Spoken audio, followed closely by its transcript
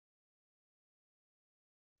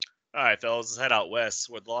All right, fellas, let's head out west,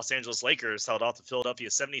 where the Los Angeles Lakers held off the Philadelphia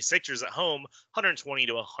 76ers at home, 120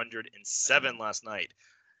 to 107 last night.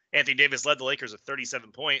 Anthony Davis led the Lakers with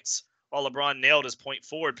 37 points, while LeBron nailed his point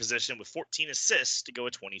forward position with 14 assists to go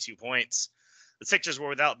with 22 points. The Sixers were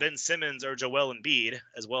without Ben Simmons or Joel Embiid,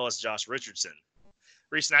 as well as Josh Richardson.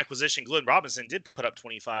 Recent acquisition Glenn Robinson did put up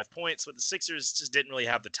 25 points, but the Sixers just didn't really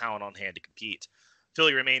have the talent on hand to compete.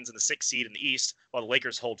 Philly remains in the sixth seed in the East, while the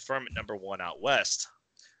Lakers hold firm at number one out west.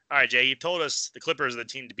 All right, Jay, you told us the Clippers are the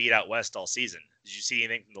team to beat out west all season. Did you see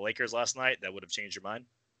anything from the Lakers last night that would have changed your mind?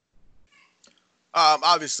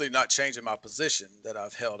 Obviously, not changing my position that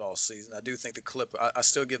I've held all season. I do think I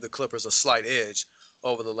still give the Clippers a slight edge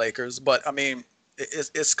over the Lakers, but I mean,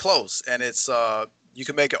 it's close, and it's you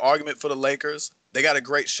can make an argument for the Lakers. They got a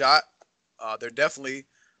great shot. I definitely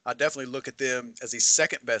look at them as the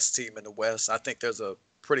second best team in the West. I think there's a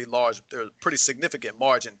pretty significant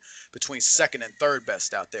margin between second and third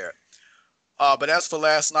best out there. But as for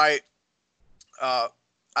last night, uh,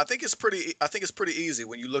 I think it's pretty easy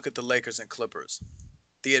when you look at the Lakers and Clippers.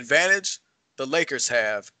 The advantage the Lakers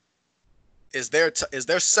have is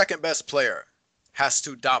their second best player has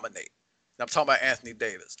to dominate. And I'm talking about Anthony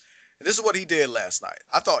Davis. And this is what he did last night.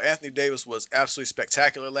 I thought Anthony Davis was absolutely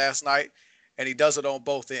spectacular last night, and he does it on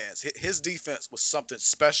both ends. His defense was something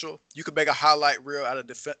special. You could make a highlight reel out of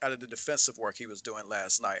the defensive work he was doing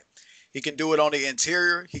last night. He can do it on the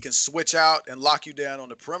interior. He can switch out and lock you down on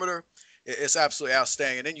the perimeter. It's absolutely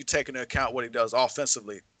outstanding. And then you take into account what he does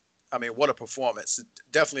offensively. I mean, what a performance.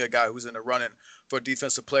 Definitely a guy who's in the running for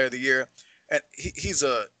Defensive Player of the Year. And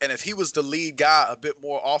and if he was the lead guy a bit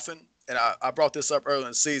more often, and I brought this up earlier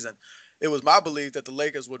in the season, it was my belief that the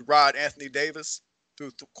Lakers would ride Anthony Davis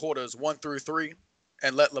through quarters 1 through 3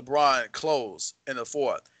 and let LeBron close in the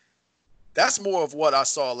fourth. That's more of what I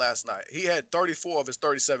saw last night. He had 34 of his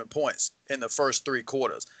 37 points in the first 3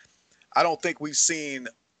 quarters. I don't think we've seen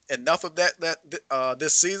enough of that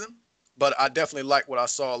this season, but I definitely like what I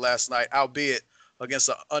saw last night, albeit against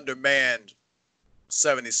an undermanned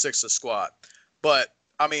 76ers squad. But,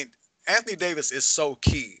 I mean, Anthony Davis is so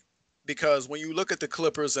key because when you look at the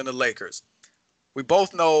Clippers and the Lakers, we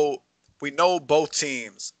know both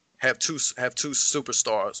teams have two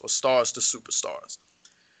superstars or stars to superstars.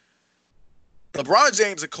 LeBron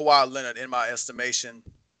James and Kawhi Leonard, in my estimation,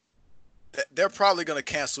 they're probably going to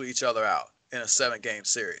cancel each other out in a 7-game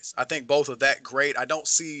series. I think both are that great. I don't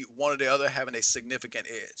see one or the other having a significant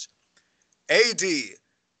edge. AD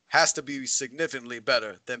has to be significantly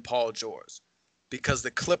better than Paul George because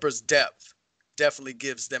the Clippers' depth definitely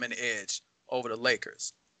gives them an edge over the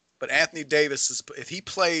Lakers. But Anthony Davis, if he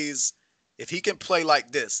can play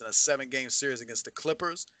like this in a 7-game series against the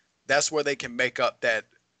Clippers, that's where they can make up that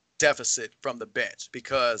deficit from the bench.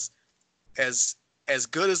 Because as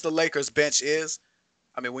good as the Lakers bench is,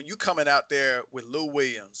 I mean, when you coming out there with Lou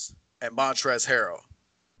Williams and Montrezl Harrell,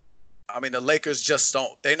 I mean, the Lakers just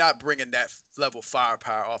they're not bringing that level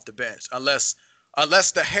firepower off the bench unless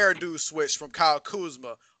the hairdo switch from Kyle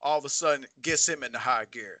Kuzma all of a sudden gets him into high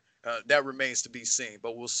gear. That remains to be seen,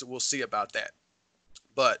 but we'll see about that.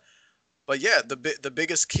 But yeah, the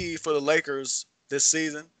biggest key for the Lakers this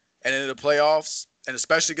season and in the playoffs, and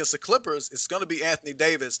especially against the Clippers, it's going to be Anthony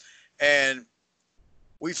Davis. And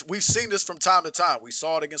we've seen this from time to time. We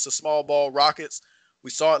saw it against the small ball Rockets. We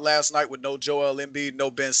saw it last night with no Joel Embiid, no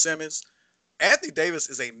Ben Simmons. Anthony Davis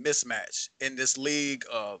is a mismatch in this league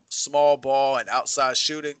of small ball and outside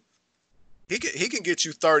shooting. He can get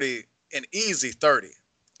you 30, an easy 30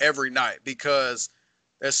 every night because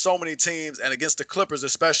there's so many teams, and against the Clippers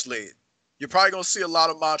especially, you're probably going to see a lot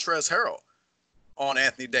of Montrezl Harrell on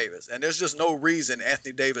Anthony Davis. And there's just no reason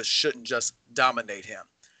Anthony Davis shouldn't just dominate him.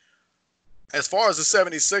 As far as the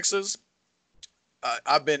 76ers,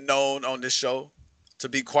 I've been known on this show to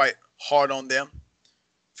be quite hard on them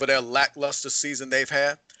for their lackluster season they've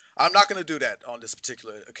had. I'm not going to do that on this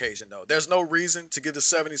particular occasion, though. There's no reason to give the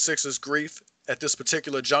 76ers grief at this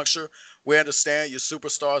particular juncture. We understand your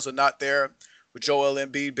superstars are not there with Joel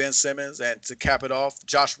Embiid, Ben Simmons, and to cap it off,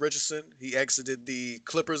 Josh Richardson. He exited the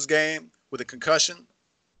Clippers game with a concussion.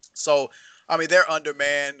 So, I mean, they're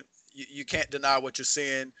undermanned. You can't deny what you're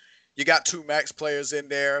seeing. You got 2 max players in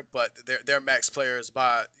there, but they're max players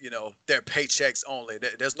by, their paychecks only.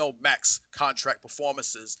 There's no max contract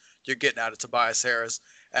performances you're getting out of Tobias Harris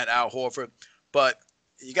and Al Horford. But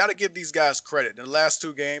you got to give these guys credit. In the last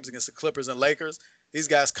 2 games against the Clippers and Lakers, these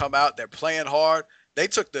guys come out, they're playing hard. They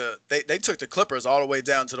took the Clippers all the way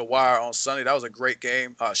down to the wire on Sunday. That was a great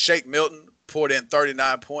game. Shake Milton poured in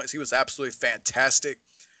 39 points. He was absolutely fantastic.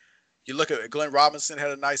 You look at Glenn Robinson had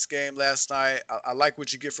a nice game last night. I like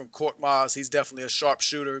what you get from Korkmaz. He's definitely a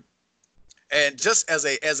sharpshooter. And just as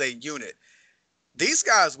a unit, these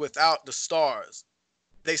guys without the stars,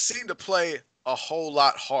 they seem to play a whole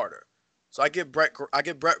lot harder. So I give Brett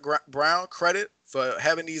Brown credit for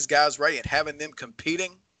having these guys ready and having them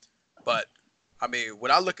competing. But I mean,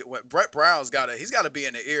 when I look at what Brett Brown's he's got to be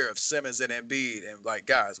in the ear of Simmons and Embiid and like,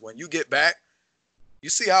 guys, when you get back, you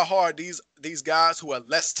see how hard these guys who are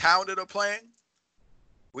less talented are playing.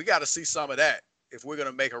 We got to see some of that if we're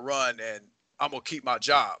gonna make a run, and I'm gonna keep my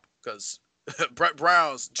job, because Brett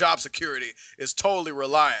Brown's job security is totally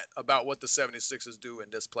reliant about what the 76ers do in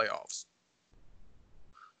this playoffs.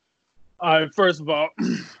 All right, first of all,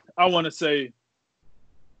 I want to say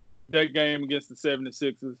that game against the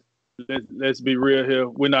 76ers, let's be real here.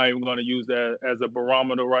 We're not even going to use that as a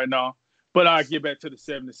barometer right now, but I'll get back to the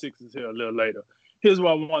 76ers here a little later. Here's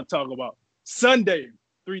what I want to talk about. Sunday,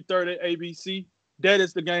 3:30 ABC, that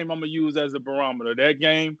is the game I'm going to use as a barometer. That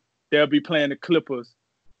game, they'll be playing the Clippers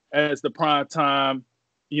as the prime time,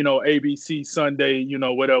 ABC Sunday,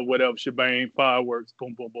 whatever shebang, fireworks,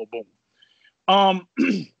 boom, boom, boom,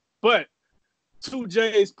 boom. But to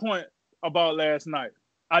Jay's point about last night,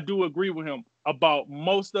 I do agree with him about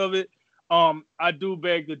most of it. I do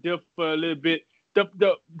beg to differ a little bit.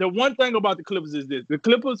 The one thing about the Clippers is this: the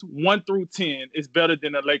Clippers 1 through 10 is better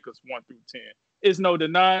than the Lakers 1 through 10. It's no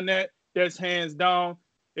denying that. That's hands down.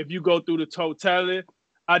 If you go through the totality,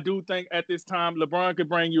 I do think at this time LeBron could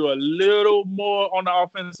bring you a little more on the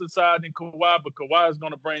offensive side than Kawhi, but Kawhi is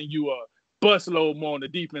going to bring you a busload more on the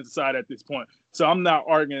defensive side at this point. So I'm not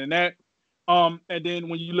arguing that. And then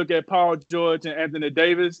when you look at Paul George and Anthony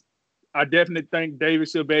Davis, I definitely think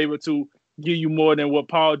Davis should be able to give you more than what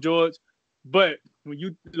Paul George. But when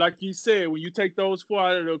you, like you said, when you take those four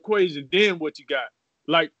out of the equation, then what you got?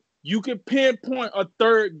 Like, you can pinpoint a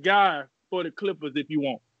third guy for the Clippers if you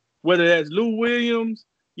want. Whether that's Lou Williams,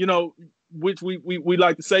 which we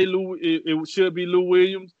like to say it should be Lou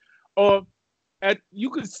Williams, or you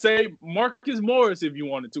could say Marcus Morris if you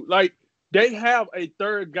wanted to. Like, they have a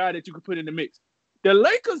third guy that you could put in the mix. The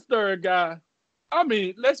Lakers' third guy, I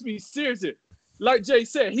mean, let's be serious here. Like Jay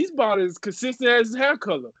said, he's about as consistent as his hair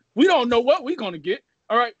color. We don't know what we're gonna get.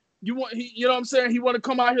 All right, you know what I'm saying? He want to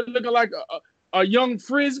come out here looking like a young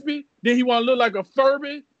Frisbee, then he want to look like a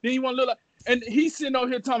Furby, then he want to look like, and he's sitting over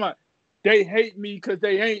here talking about they hate me because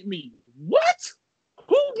they ain't me. What?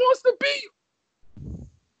 Who wants to be?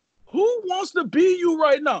 Who wants to be you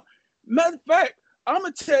right now? Matter of fact, I'm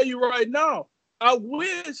gonna tell you right now, I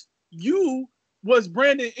wish you was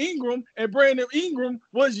Brandon Ingram and Brandon Ingram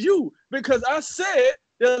was you, because I said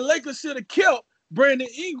the Lakers should have kept Brandon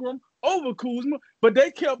Ingram over Kuzma, but they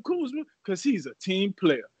kept Kuzma because he's a team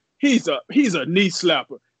player. He's a knee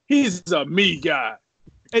slapper. He's a me guy.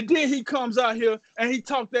 And then he comes out here and he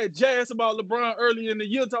talked that jazz about LeBron earlier in the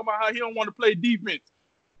year, talking about how he don't want to play defense.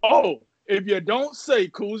 Oh, if you don't say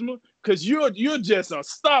Kuzma, because you're just a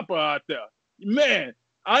stopper out there. Man,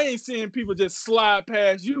 I ain't seeing people just slide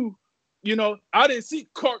past you. I didn't see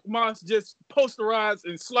Kirk Moss just posterize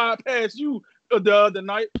and slide past you the other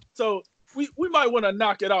night. So we might want to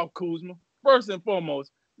knock it off, Kuzma. First and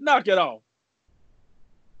foremost, knock it off.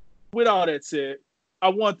 With all that said, I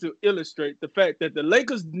want to illustrate the fact that the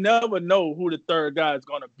Lakers never know who the third guy is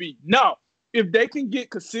going to be. Now, if they can get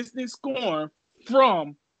consistent scoring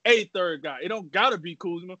from a third guy, it don't got to be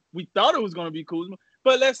Kuzma. We thought it was going to be Kuzma,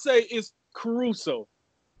 but let's say it's Caruso.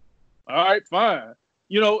 All right, fine.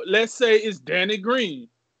 Let's say it's Danny Green,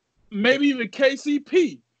 maybe even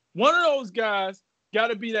KCP. One of those guys got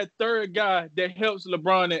to be that third guy that helps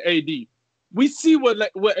LeBron and AD. We see what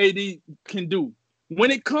AD can do. When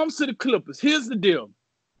it comes to the Clippers, here's the deal.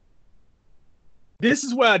 This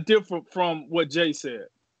is where I differ from what Jay said.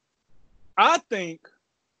 I think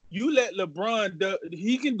you let LeBron,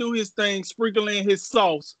 he can do his thing, sprinkling his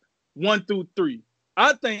sauce 1 through 3.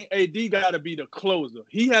 I think AD got to be the closer.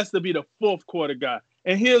 He has to be the fourth quarter guy.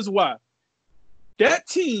 And here's why. That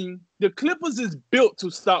team, the Clippers, is built to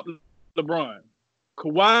stop LeBron.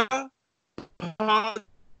 Kawhi, Paul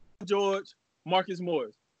George, Marcus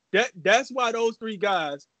Morris. That's why those three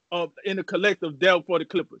guys are in the collective there for the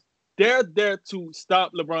Clippers. They're there to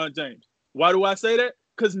stop LeBron James. Why do I say that?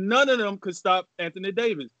 Because none of them could stop Anthony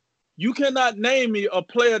Davis. You cannot name me a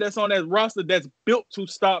player that's on that roster that's built to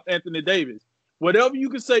stop Anthony Davis. Whatever you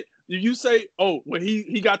can say, you say, oh, well,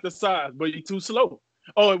 he got the size, but he's too slow.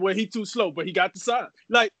 Oh, well, he's too slow, but he got the size.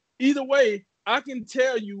 Like, either way, I can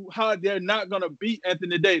tell you how they're not going to beat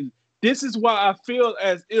Anthony Davis. This is why I feel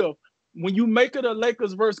as if when you make it a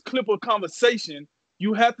Lakers versus Clipper conversation,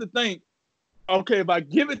 you have to think, okay, if I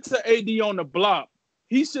give it to AD on the block,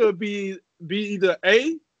 he should be either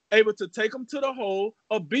A, able to take him to the hole,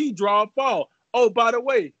 or B, draw a foul. Oh, by the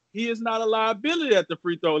way, he is not a liability at the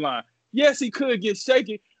free throw line. Yes, he could get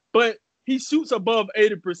shaky, but he shoots above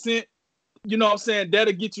 80%. You know what I'm saying?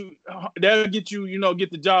 That'll get you,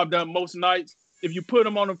 get the job done most nights. If you put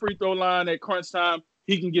him on the free throw line at crunch time,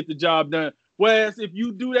 he can get the job done. Whereas if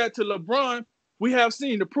you do that to LeBron, we have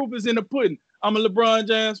seen the proof is in the pudding. I'm a LeBron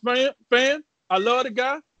James fan. I love the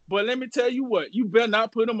guy, but let me tell you what, you better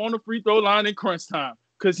not put him on the free throw line in crunch time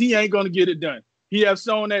because he ain't going to get it done. He has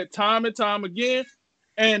shown that time and time again.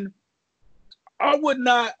 And I would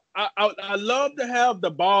not, I love to have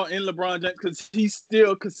the ball in LeBron James because he's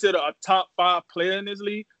still considered a top 5 player in this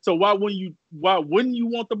league. So why wouldn't you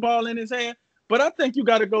want the ball in his hand? But I think you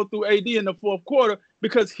got to go through AD in the fourth quarter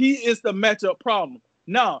because he is the matchup problem.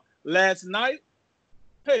 Now, last night,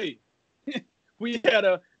 hey, we had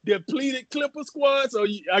a depleted Clipper squad, so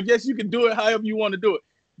I guess you can do it however you want to do it.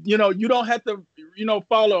 You don't have to,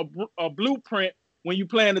 follow a blueprint when you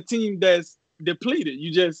playing a team that's depleted.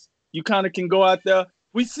 You kind of can go out there.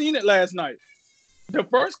 We seen it last night. The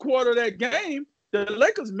first quarter of that game, the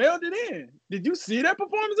Lakers mailed it in. Did you see that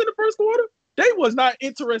performance in the first quarter? They was not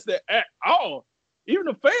interested at all. Even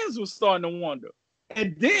the fans was starting to wonder.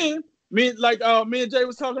 And then, me and Jay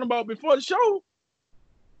was talking about before the show,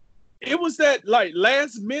 it was that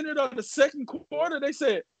last minute of the second quarter, they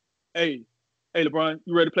said, hey, LeBron,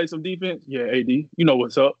 you ready to play some defense? Yeah, AD, you know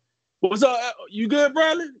what's up. What's up? You good,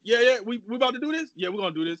 Bradley? Yeah. We about to do this? Yeah, we're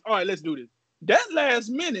going to do this. All right, let's do this. That last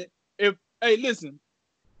minute, if you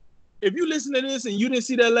listen to this and you didn't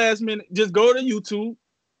see that last minute, just go to YouTube,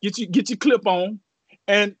 get your clip on,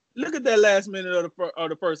 and look at that last minute of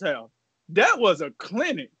the first half. That was a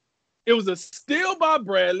clinic. It was a steal by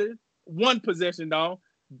Bradley, one possession down.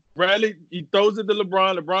 Bradley, he throws it to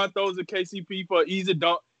LeBron. LeBron throws it to KCP for an easy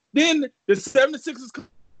dunk. Then the 76ers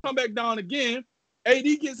come back down again. AD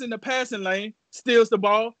gets in the passing lane, steals the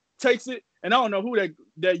ball, takes it, and I don't know who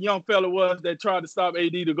that young fella was that tried to stop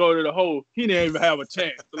AD to go to the hole. He didn't even have a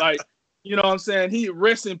chance. You know what I'm saying? He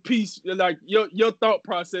rests in peace. Like your thought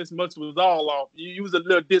process was all off. You was a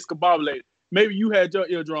little discombobulated. Maybe you had your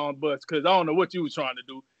eardrum bust because I don't know what you was trying to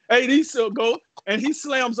do. AD still goes and he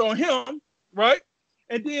slams on him, right?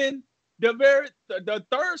 And then the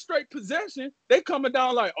third straight possession, they coming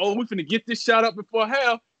down like, oh, we finna get this shot up before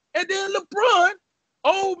half. And then LeBron,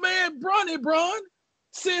 old man Bron,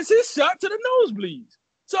 sends his shot to the nosebleeds.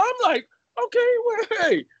 So I'm like, okay, well,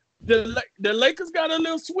 hey, the Lakers got a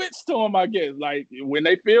little switch to them, I guess. Like when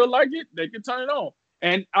they feel like it, they can turn it on.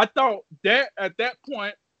 And I thought that at that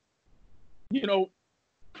point,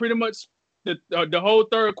 pretty much the whole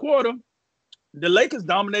third quarter, the Lakers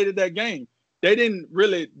dominated that game. They didn't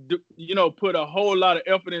really, put a whole lot of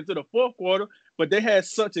effort into the fourth quarter, but they had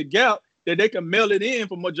such a gap that they could mail it in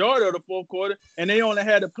for majority of the fourth quarter, and they only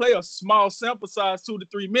had to play a small sample size, 2 to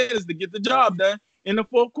 3 minutes to get the job done in the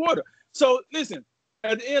fourth quarter. So listen,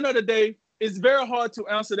 at the end of the day, it's very hard to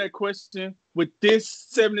answer that question with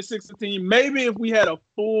this 76er team. Maybe if we had a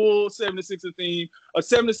full 76er team, a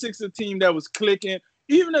 76er team that was clicking,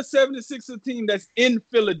 even a 76er team that's in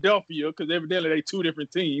Philadelphia, because evidently they 2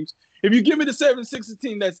 different teams. If you give me the 76er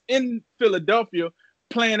team that's in Philadelphia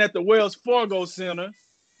playing at the Wells Fargo Center,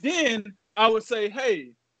 then I would say,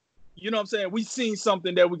 hey, you know what I'm saying? We've seen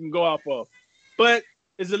something that we can go off of. But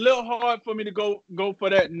it's a little hard for me to go for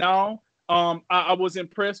that now. I was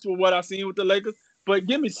impressed with what I seen with the Lakers, but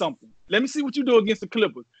give me something. Let me see what you do against the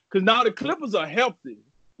Clippers. Because now the Clippers are healthy.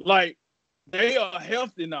 Like, they are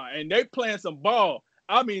healthy now, and they playing some ball.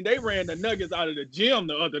 I mean, they ran the Nuggets out of the gym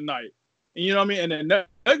the other night. And you know what I mean? And the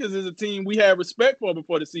Nuggets is a team we had respect for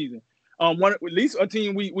before the season. At least a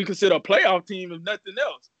team we consider a playoff team, if nothing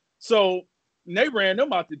else. So they ran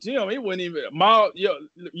them out the gym. It wasn't even the Mile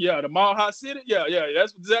High City. Yeah,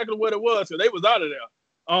 that's exactly what it was. So they was out of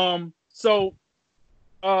there. So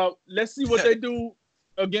let's see what they do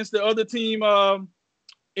against the other team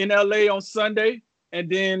in LA on Sunday, and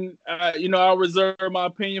then I'll reserve my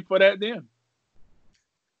opinion for that then.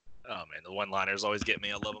 Oh man, the one-liners always get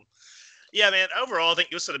me. I love them. Yeah, man, overall, I think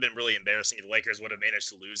this would have been really embarrassing if the Lakers would have managed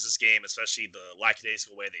to lose this game, especially the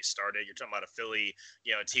lackadaisical way they started. You're talking about a Philly,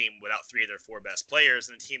 a team without 3 of their 4 best players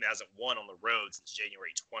and a team that hasn't won on the road since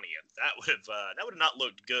January 20th. That would have not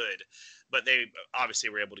looked good, but they obviously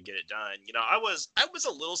were able to get it done. I was a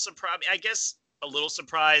little surprised. I guess a little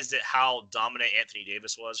surprised at how dominant Anthony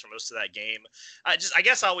Davis was for most of that game. I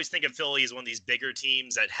guess I always think of Philly as one of these bigger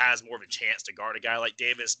teams that has more of a chance to guard a guy like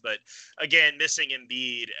Davis. But again, missing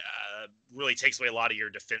Embiid really takes away a lot of your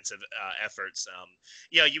defensive efforts.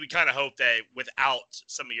 You would kind of hope that without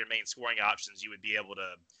some of your main scoring options, you would be able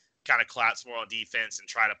to kind of collapse more on defense and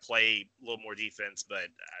try to play a little more defense. But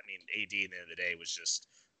I mean, AD at the end of the day was just,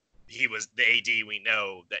 he was the AD we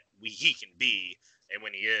know that he can be, and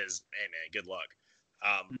when he is, man, good luck.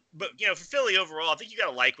 But for Philly overall, I think you got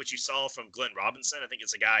to like what you saw from Glenn Robinson. I think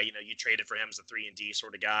it's a guy, you traded for him as a 3-and-D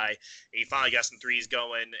sort of guy. He finally got some threes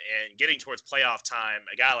going, and getting towards playoff time,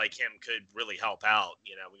 a guy like him could really help out.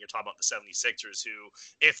 When you're talking about the 76ers, who,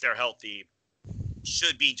 if they're healthy,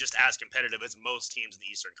 should be just as competitive as most teams in the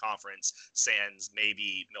Eastern Conference, sans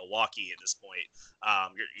maybe Milwaukee at this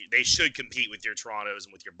point. They should compete with your Torontos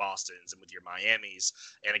and with your Bostons and with your Miamis.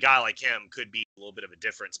 And a guy like him could be a little bit of a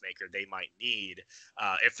difference maker they might need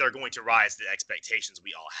if they're going to rise to the expectations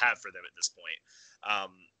we all have for them at this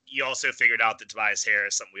point. You also figured out that Tobias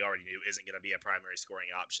Harris, something we already knew, isn't going to be a primary scoring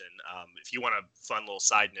option. If you want a fun little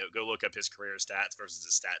side note, go look up his career stats versus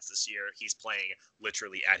his stats this year. He's playing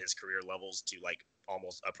literally at his career levels to like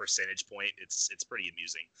almost a percentage point. It's pretty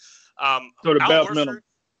amusing. So the Al best minimum.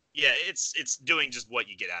 Yeah, it's doing just what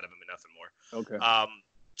you get out of him and nothing more. Okay.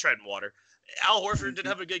 Treading water. Al Horford didn't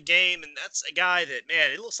have a good game, and that's a guy that,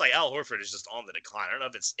 man, it looks like Al Horford is just on the decline. I don't know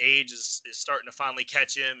if it's age is starting to finally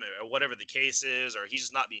catch him or whatever the case is, or he's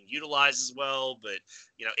just not being utilized as well. But,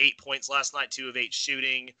 8 points last night, 2 of 8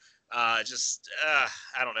 shooting. I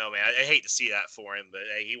don't know, man. I hate to see that for him, but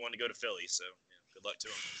hey, he wanted to go to Philly, so good luck to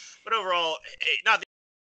him. But overall, not that,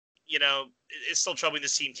 it's still troubling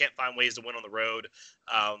this team can't find ways to win on the road.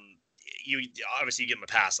 You give them a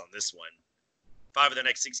pass on this one. 5 of the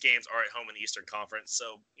next 6 games are at home in the Eastern Conference.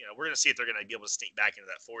 So, we're going to see if they're going to be able to sneak back into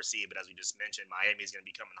that 4 seed. But as we just mentioned, Miami is going to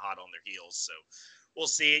be coming hot on their heels. So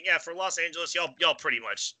we'll see. And yeah, for Los Angeles, y'all pretty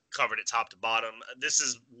much covered it top to bottom. This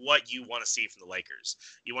is what you want to see from the Lakers.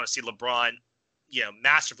 You want to see LeBron,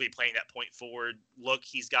 masterfully playing that point forward look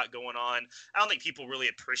he's got going on. I don't think people really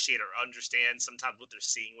appreciate or understand sometimes what they're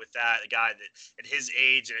seeing with that. A guy that at his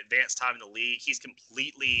age and advanced time in the league, he's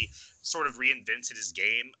completely sort of reinvented his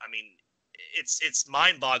game. I mean, it's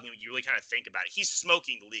mind-boggling when you really kind of think about it. He's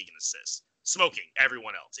smoking the league in assists, smoking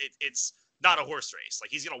everyone else. It's not a horse race. Like,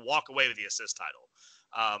 he's going to walk away with the assist title.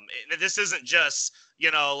 And this isn't just,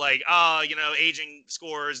 aging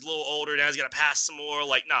scorers, a little older, now he's going to pass some more.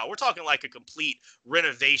 Like, no, we're talking like a complete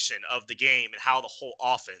renovation of the game and how the whole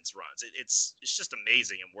offense runs. It's just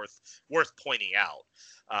amazing and worth pointing out.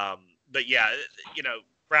 But yeah,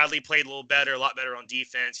 Bradley played a lot better on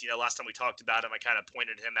defense. Last time we talked about him, I kind of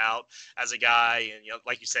pointed him out as a guy. And,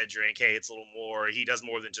 like you said, Drink, hey, it's a little more. He does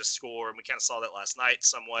more than just score. And we kind of saw that last night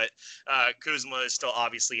somewhat. Kuzma is still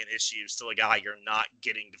obviously an issue, still a guy you're not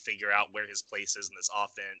getting to figure out where his place is in this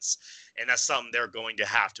offense. And that's something they're going to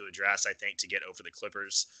have to address, I think, to get over the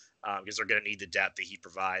Clippers because they're going to need the depth that he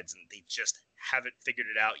provides. And they just haven't figured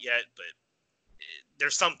it out yet. But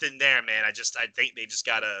there's something there, man. I think they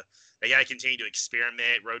gotta continue to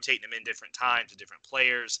experiment, rotating them in different times to different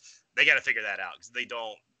players. They got to figure that out because they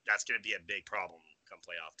don't. That's going to be a big problem come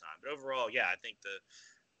playoff time. But overall, yeah, I think the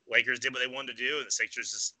Lakers did what they wanted to do, and the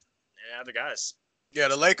Sixers just other guys. Yeah,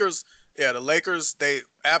 the Lakers. They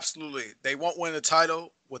won't win the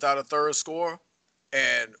title without a third scorer.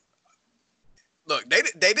 And look, they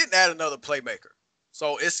didn't add another playmaker,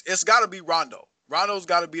 so it's got to be Rondo. Rondo's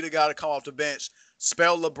got to be the guy to come off the bench,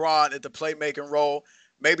 spell LeBron at the playmaking role,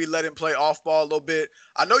 maybe let him play off ball a little bit.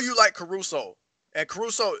 I know you like Caruso, and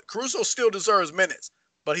Caruso still deserves minutes,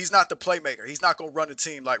 but he's not the playmaker. He's not going to run the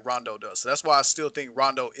team like Rondo does. So that's why I still think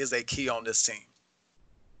Rondo is a key on this team.